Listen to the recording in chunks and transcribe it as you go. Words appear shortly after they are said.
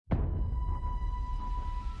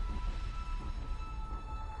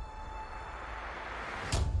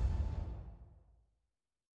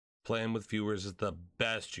Playing with viewers is the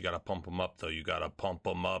best. You gotta pump them up, though. You gotta pump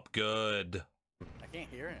them up good. I can't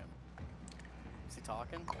hear him. Is he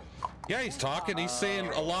talking? Yeah, he's talking. He's saying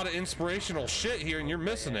a lot of inspirational shit here, and you're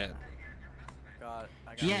missing it.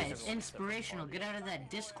 Yeah, it's inspirational. Get out of that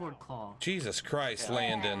Discord call. Jesus Christ,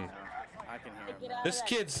 Landon. I can hear him.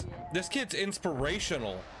 This kid's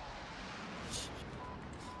inspirational.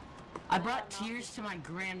 I brought tears to my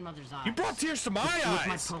grandmother's eyes. You brought tears to my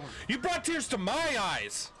eyes. You brought tears to my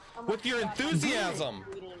eyes with your enthusiasm.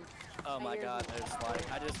 Oh my God! There's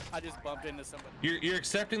like I just bumped into somebody. You're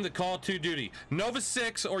accepting the call to duty. Nova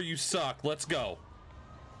 6 or you suck. Let's go.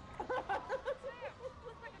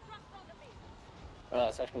 Oh,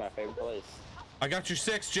 that's actually my favorite place. I got your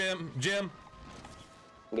 6, Jim. Jim.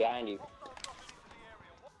 Behind you.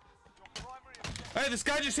 Hey, this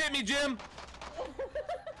guy just hit me, Jim.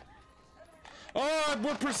 Oh,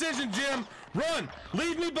 we're precision, Jim. Run.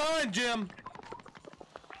 Leave me behind, Jim.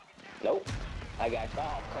 Nope. I got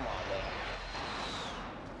shot. Come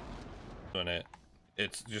on, man.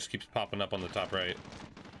 It just keeps popping up on the top right.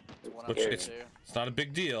 Which it's not a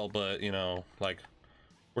big deal, but you know, like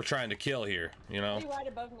we're trying to kill here, you know. You're right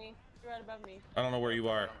above me. You're right above me. I don't know where you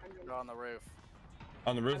are. You're on the roof.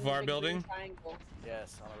 On the roof of our building?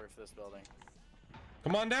 Yes, on the roof of this building.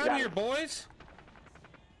 Come on down here, boys.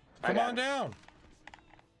 Come on down.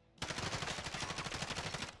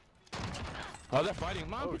 Oh, they're fighting.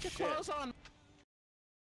 Mom, put your clothes on.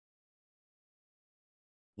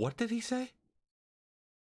 What did he say?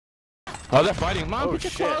 Oh, they're fighting. Mom, put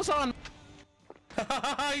your clothes on.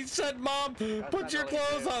 He said, Mom, put your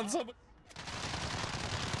clothes on. Somebody.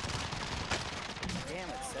 Damn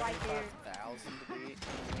it, 75,000 to beat.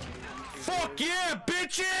 Fuck yeah,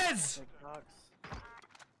 bitches!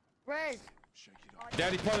 Red.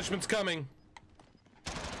 Daddy punishment's coming.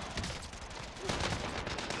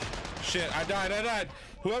 Shit, I died.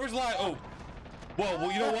 Whoever's lying. Oh. Whoa,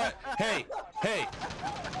 well, you know what? Hey,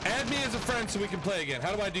 add me as a friend so we can play again.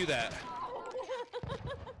 How do I do that?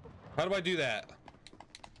 How do I do that?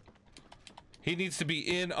 He needs to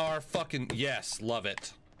be in our fucking... Yes, love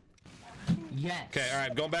it. Yes. Okay, all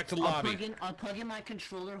right, going back to the lobby. I'll plug in my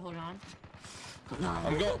controller. Hold on.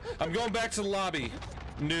 I'm going back to the lobby,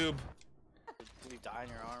 noob. Did you die in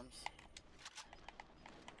your arms?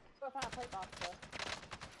 Go find a plate box, though.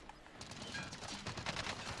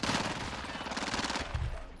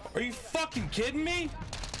 Are you fucking kidding me?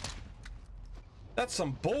 That's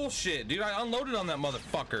some bullshit, dude. I unloaded on that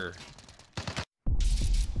motherfucker.